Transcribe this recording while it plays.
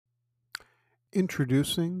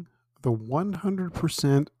Introducing the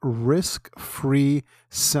 100% risk-free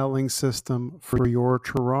selling system for your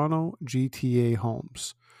Toronto GTA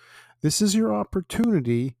homes. This is your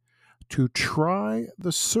opportunity to try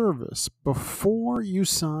the service before you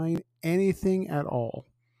sign anything at all.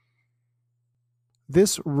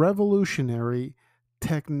 This revolutionary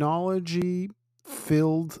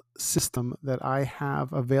technology-filled system that I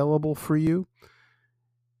have available for you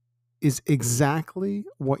is exactly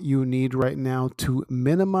what you need right now to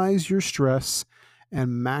minimize your stress and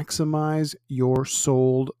maximize your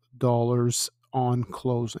sold dollars on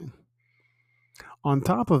closing. On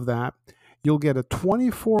top of that, you'll get a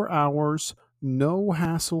 24 hours no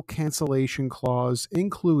hassle cancellation clause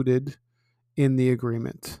included in the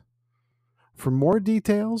agreement. For more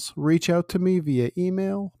details, reach out to me via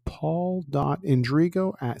email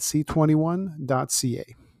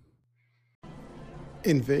paul.indrigo@c21.ca.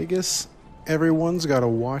 In Vegas, everyone's got to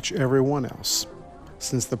watch everyone else.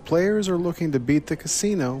 Since the players are looking to beat the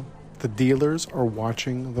casino, the dealers are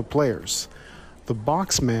watching the players. The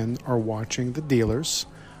boxmen are watching the dealers.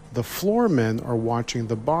 The floormen are watching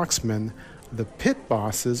the boxmen. The pit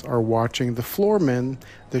bosses are watching the floormen.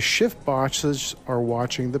 The shift bosses are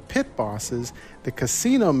watching the pit bosses. The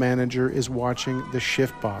casino manager is watching the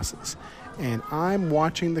shift bosses. And I'm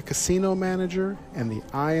watching the casino manager, and the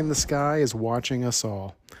eye in the sky is watching us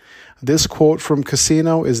all. This quote from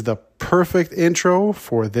Casino is the perfect intro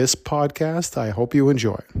for this podcast. I hope you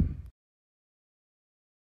enjoy it.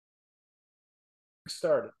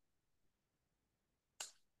 Started.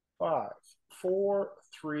 5, 4,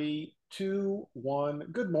 3, 2, 1.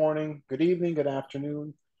 Good morning, good evening, good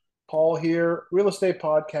afternoon. Paul here,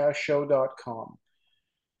 realestatePodcastShow.com.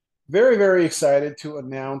 Very, very excited to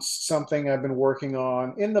announce something I've been working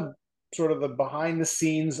on in the sort of the behind the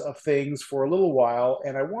scenes of things for a little while.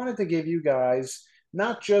 And I wanted to give you guys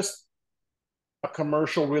not just a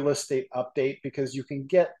commercial real estate update, because you can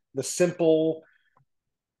get the simple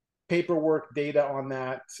paperwork data on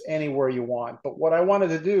that anywhere you want. But what I wanted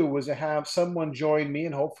to do was to have someone join me,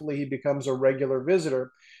 and hopefully he becomes a regular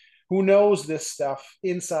visitor, who knows this stuff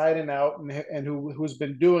inside and out, and who's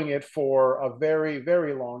been doing it for a very,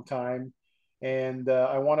 very long time. And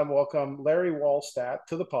I want to welcome Larry Wallstadt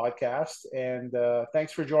to the podcast. And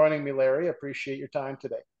thanks for joining me, Larry. I appreciate your time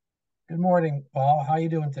today. Good morning, Paul. How are you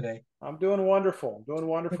doing today? I'm doing wonderful. Doing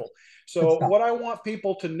wonderful. Good So stuff. what I want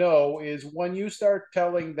people to know is when you start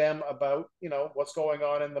telling them about, what's going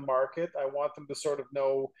on in the market, I want them to sort of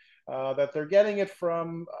know that they're getting it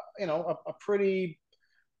from, a pretty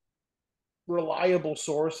reliable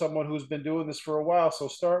source, someone who's been doing this for a while. So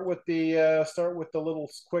start with the little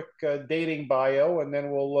quick dating bio, and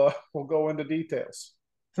then we'll go into details.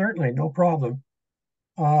 Certainly, no problem.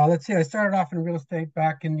 Let's see, I started off in real estate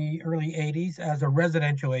back in the early 80s as a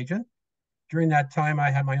residential agent. During that time, I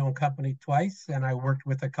had my own company twice, and I worked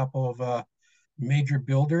with a couple of major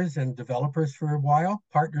builders and developers for a while,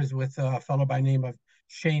 partners with a fellow by the name of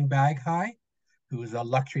Shane Baghai, who is a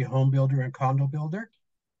luxury home builder and condo builder.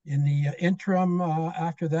 In the interim,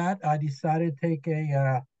 after that, I decided to take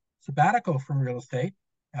a sabbatical from real estate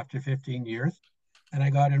after 15 years, and I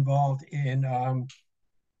got involved in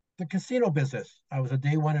the casino business. I was a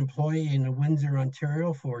day one employee in Windsor,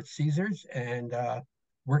 Ontario for Caesars, and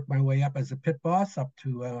worked my way up as a pit boss up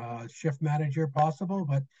to shift manager possible,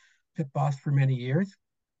 but pit boss for many years.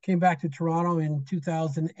 Came back to Toronto in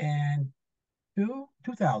 2000,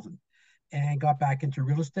 and got back into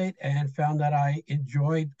real estate and found that I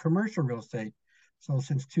enjoyed commercial real estate. So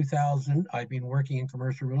since 2000, I've been working in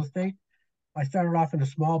commercial real estate. I started off in a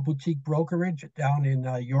small boutique brokerage down in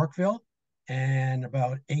Yorkville. And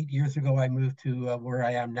about 8 years ago, I moved to where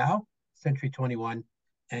I am now, Century 21.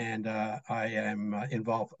 And I am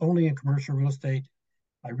involved only in commercial real estate.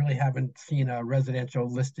 I really haven't seen a residential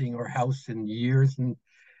listing or house in years. And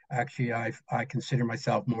actually, I consider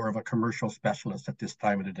myself more of a commercial specialist at this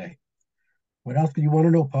time of the day. What else do you want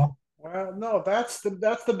to know, Paul? Well, no, that's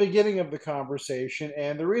the beginning of the conversation,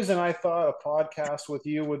 and the reason I thought a podcast with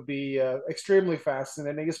you would be extremely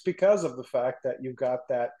fascinating is because of the fact that you've got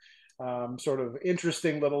that sort of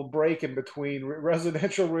interesting little break in between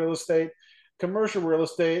residential real estate, commercial real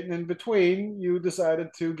estate, and in between, you decided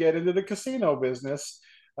to get into the casino business.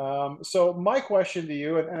 So my question to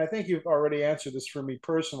you, and I think you've already answered this for me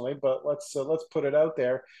personally, but let's put it out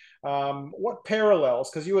there. What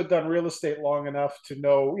parallels? Because you had done real estate long enough to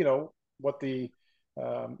know, what the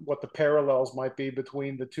parallels might be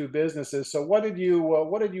between the two businesses. So what did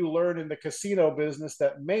you learn in the casino business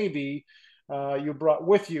that maybe you brought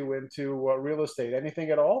with you into real estate? Anything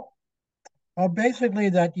at all? Basically,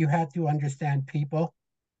 that you had to understand people.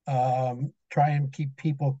 try and keep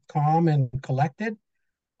people calm and collected.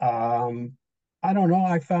 Um, I don't know.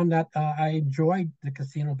 I found that I enjoyed the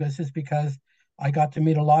casino business because I got to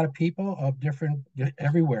meet a lot of people of different,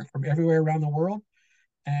 everywhere, from everywhere around the world.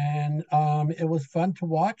 And it was fun to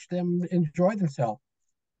watch them enjoy themselves.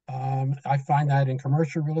 I find that in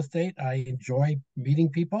commercial real estate, I enjoy meeting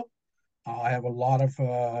people. I have a lot of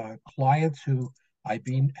clients who have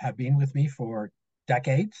been with me for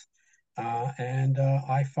decades, and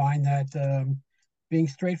I find that being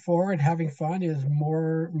straightforward, having fun, is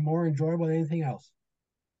more enjoyable than anything else.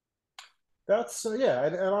 That's yeah,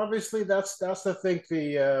 and obviously that's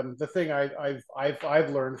the thing I've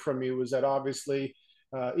learned from you is that obviously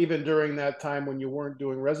even during that time when you weren't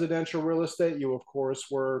doing residential real estate, you of course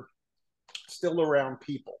were still around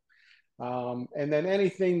people. And then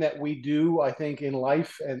anything that we do, I think in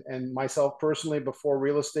life, and myself personally, before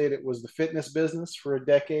real estate, it was the fitness business for a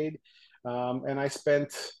decade, and I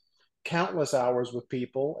spent countless hours with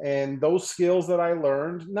people, and those skills that I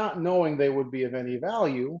learned, not knowing they would be of any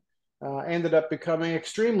value, ended up becoming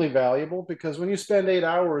extremely valuable because when you spend 8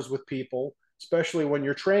 hours with people, especially when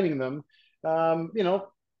you're training them, you know,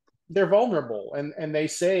 they're vulnerable and they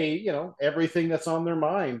say, you know, everything that's on their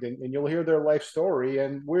mind and you'll hear their life story.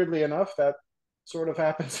 And weirdly enough, that sort of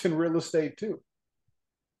happens in real estate too.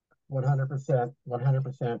 100%,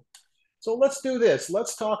 100%. So let's do this.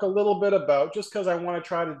 Let's talk a little bit about just because I want to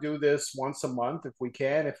try to do this once a month if we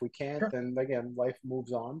can. If we can't, Sure. then again, life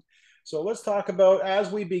moves on. So let's talk about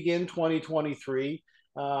as we begin 2023,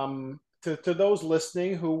 to those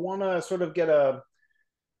listening who want to sort of get a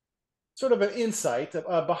sort of an insight,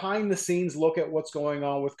 a behind the scenes look at what's going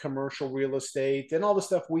on with commercial real estate and all the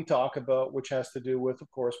stuff we talk about, which has to do with,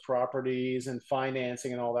 of course, properties and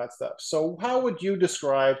financing and all that stuff. So, how would you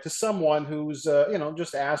describe to someone who's,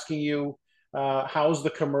 just asking you, how's the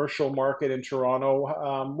commercial market in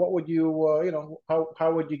Toronto? What would you,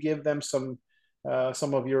 how would you give them some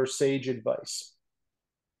of your sage advice?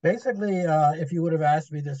 Basically, if you would have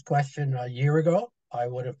asked me this question a year ago, I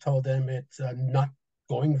would have told them it's not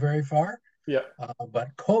going very far. Yeah, But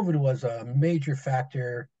COVID was a major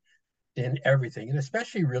factor in everything, and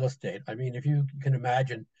especially real estate. I mean, if you can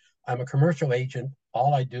imagine, I'm a commercial agent.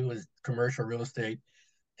 All I do is commercial real estate.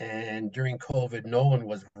 And during COVID, no one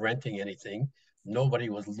was renting anything. Nobody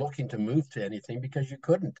was looking to move to anything because you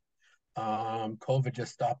couldn't. COVID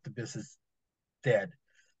just stopped the business dead.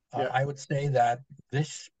 yeah. I would say that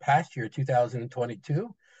this past year,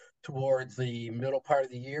 2022, towards the middle part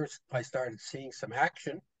of the year, I started seeing some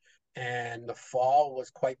action, and the fall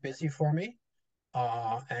was quite busy for me.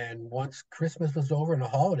 And once Christmas was over and the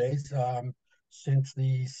holidays, since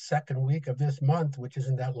the second week of this month, which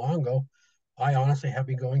isn't that long ago, I honestly have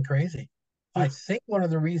been going crazy. I Hmm. think one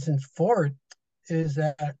of the reasons for it is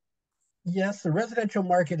that, yes, the residential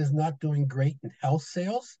market is not doing great in house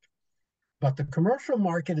sales, but the commercial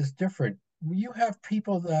market is different. You have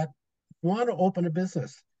people that want to open a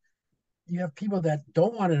business. You have people that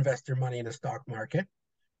don't want to invest their money in the stock market,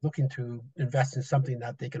 looking to invest in something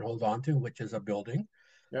that they can hold on to, which is a building.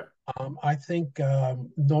 Yeah. I think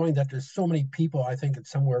knowing that there's so many people, I think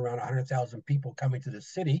it's somewhere around 100,000 people coming to the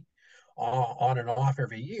city on and off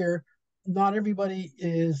every year. Not everybody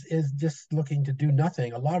is just looking to do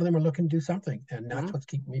nothing. A lot of them are looking to do something, and that's Mhm. what's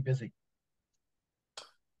keeping me busy.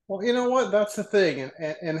 Well, you know what? That's the thing,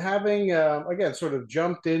 and having again sort of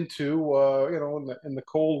jumped into in the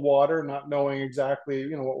cold water, not knowing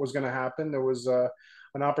exactly what was going to happen. There was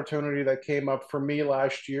an opportunity that came up for me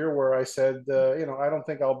last year where I said, I don't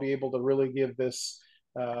think I'll be able to really give this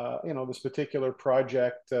this particular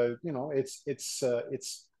project. Uh,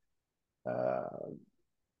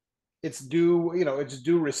 it's due it's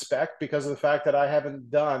due respect because of the fact that I haven't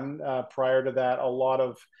done prior to that a lot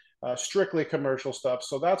of strictly commercial stuff.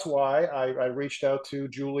 So that's why I reached out to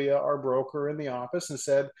Julia, our broker in the office, and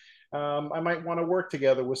said I might want to work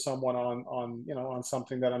together with someone on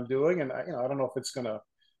something that I'm doing, and I don't know if it's going to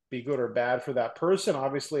be good or bad for that person.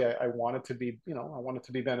 Obviously, I want it to be I want it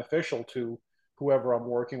to be beneficial to whoever I'm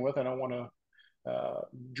working with. I don't want to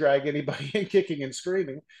drag anybody in kicking and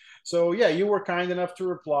screaming. So yeah, you were kind enough to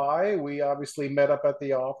reply. We obviously met up at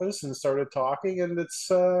the office and started talking, and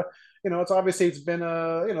it's obviously it's been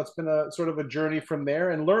a sort of a journey from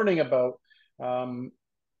there and learning about um,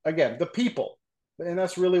 again the people, and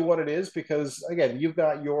that's really what it is because again you've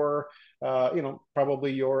got your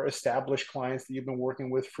probably your established clients that you've been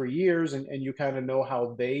working with for years, and you kind of know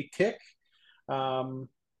how they tick. Um,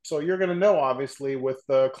 so you're going to know, obviously, with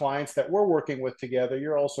the clients that we're working with together,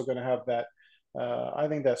 you're also going to have that. I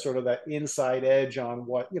think that sort of that inside edge on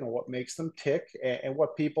what makes them tick and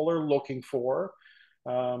what people are looking for.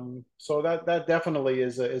 So that definitely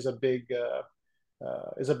is a big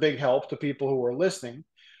help to people who are listening.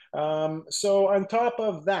 So on top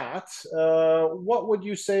of that, what would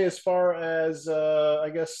you say as far as I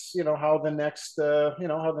guess how the next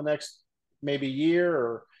how the next maybe year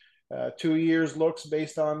or 2 years looks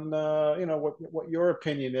based on what your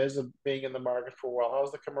opinion is of being in the market for a while?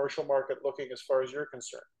 How's the commercial market looking as far as you're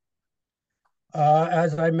concerned?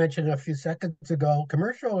 As I mentioned a few seconds ago,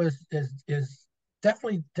 commercial is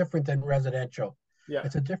definitely different than residential. Yeah,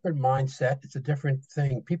 It's a different mindset. It's a different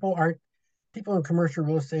thing. People in commercial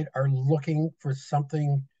real estate are looking for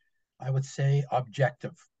something, I would say,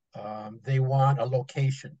 objective. They want a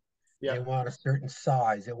location. yeah, They want a certain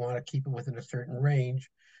size. They want to keep it within a certain range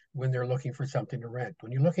when they're looking for something to rent.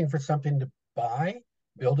 When you're looking for something to buy,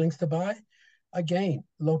 buildings to buy, again,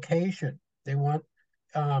 location. They want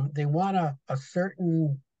they want a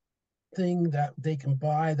certain thing that they can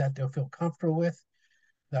buy that they'll feel comfortable with,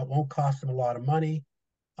 that won't cost them a lot of money.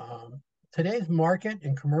 Um, Today's market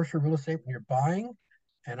in commercial real estate, when you're buying,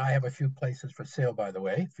 and I have a few places for sale, by the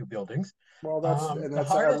way, a few buildings. well, The I'd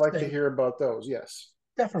hardest like to thing, hear about those. Yes.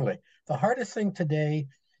 definitely, the hardest thing today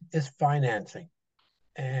is financing.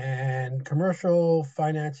 And commercial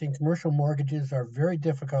financing, commercial mortgages are very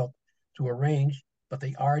difficult to arrange, but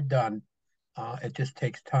they are done. It just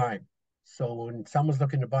takes time. So when someone's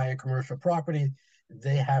looking to buy a commercial property,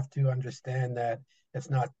 they have to understand that it's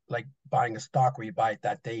not like buying a stock where you buy it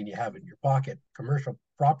that day and you have it in your pocket. Commercial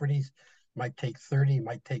properties might take 30,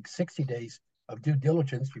 might take 60 days of due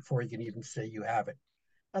diligence before you can even say you have it.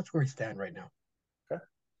 That's where we stand right now. Okay.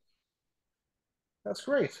 That's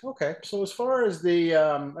great. Okay, so as far as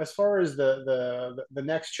the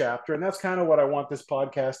next chapter, and that's kind of what I want this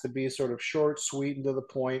podcast to be, sort of short, sweet, and to the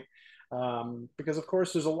point, because of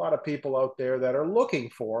course there's a lot of people out there that are looking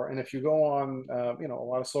for, and if you go on, a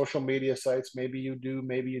lot of social media sites, maybe you do,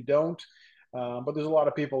 maybe you don't, but there's a lot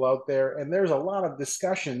of people out there, and there's a lot of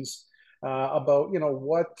discussions about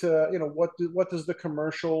what does the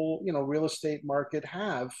commercial real estate market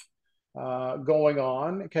have going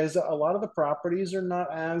on because a lot of the properties are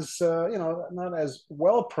not as not as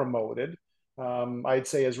well promoted. I'd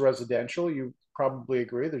say as residential. You probably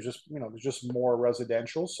agree. There's just more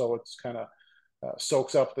residential, so it's kind of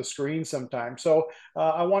soaks up the screen sometimes. So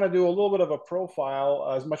I want to do a little bit of a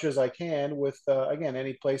profile as much as I can with again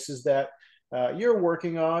any places that you're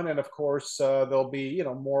working on, and of course there'll be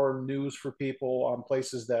more news for people on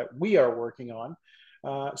places that we are working on.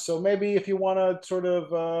 So maybe if you want to sort of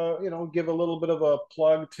give a little bit of a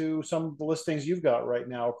plug to some of the listings you've got right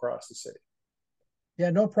now across the city. Yeah,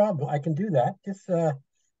 no problem. I can do that. Just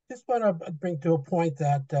want to bring to a point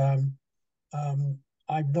that Um,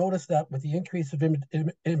 I've noticed that with the increase of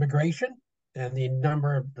immigration and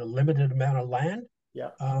the limited amount of land, Yeah.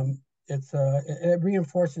 it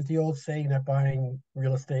reinforces the old saying that buying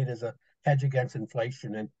real estate is a hedge against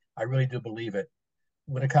inflation, and I really do believe it.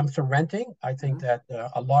 When it comes to renting, I think Mhm.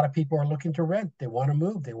 that a lot of people are looking to rent. They want to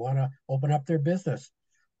move. They want to open up their business.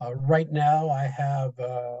 Right now, I have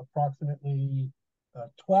approximately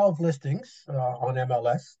 12 listings on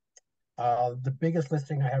MLS. The biggest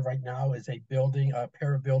listing I have right now is a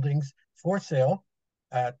pair of buildings for sale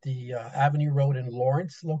at the Avenue Road in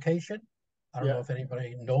Lawrence location. I don't Yeah. know if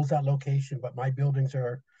anybody knows that location, but my buildings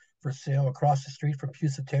are for sale across the street from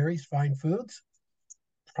Pusateri's Fine Foods.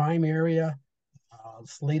 Prime area,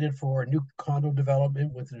 slated for a new condo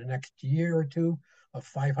development within the next year or two of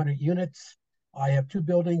 500 units. I have two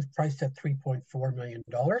buildings priced at $3.4 million.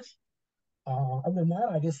 Other than that,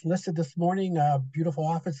 I just listed this morning a beautiful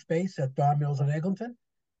office space at Don Mills in Eglinton,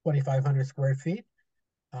 2,500 square feet.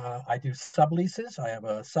 I do subleases. I have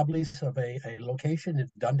a sublease of a location in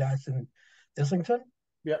Dundas and Islington.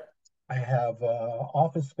 Yeah. I have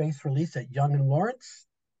office space for lease at Young and Lawrence.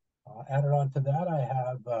 Added on to that, I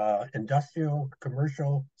have industrial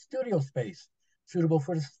commercial studio space suitable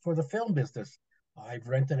for the film business. I've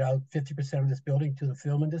rented out 50% of this building to the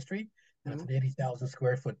film industry, and it's Mhm. an 80,000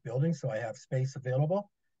 square foot building, so I have space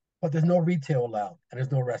available. But there's no retail allowed, and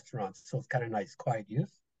there's no restaurants, so it's kind of nice, quiet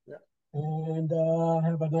use. Yeah. And I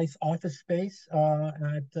have a nice office space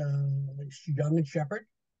at Young and Shepherd,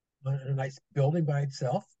 a nice building by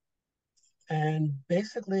itself. And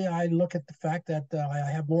basically, I look at the fact that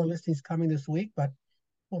I have more listings coming this week, but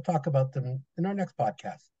we'll talk about them in our next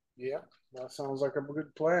podcast. Yeah, that sounds like a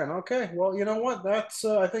good plan. Okay, well, you know what? That's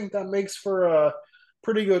I think that makes for a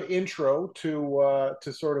pretty good intro to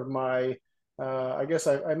sort of my I guess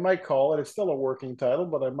I might call it. It's still a working title,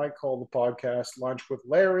 but I might call the podcast "Lunch with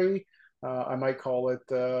Larry." I might call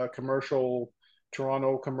it commercial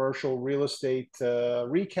Toronto commercial real estate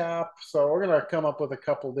recap. So we're going to come up with a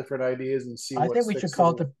couple different ideas and see I what think we should sticks. A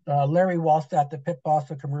call little. it the Larry Wallstat, the pit boss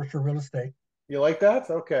of commercial real estate. You like that?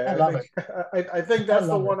 Okay, I I love think it. I think I that's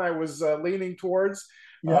the love it. one I was leaning towards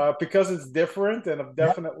Yep. because it's different, and I'm Yep.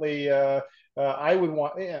 definitely I would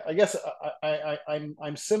want. Yeah, I guess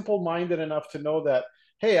I'm simple minded enough to know that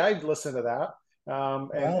hey, I'd listen to that. Well,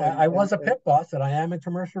 I was a And pit boss and I am in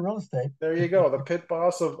commercial real estate. there you go, the pit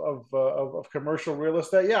boss of commercial real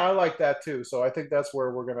estate. Yeah, I like that too. So I think that's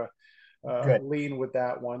where we're gonna Good. lean with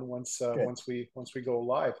that one Good. once we go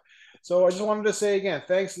live. So I just wanted to say again,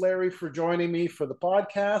 thanks Larry for joining me for the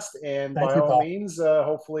podcast, and Thank by you, all Paul. means,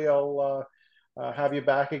 hopefully I'll have you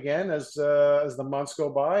back again as the months go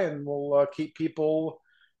by, and we'll keep people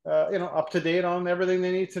up to date on everything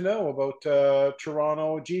they need to know about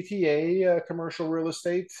Toronto GTA commercial real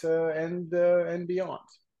estate and beyond.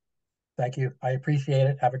 Thank you. I appreciate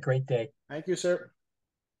it. Have a great day. Thank you, sir.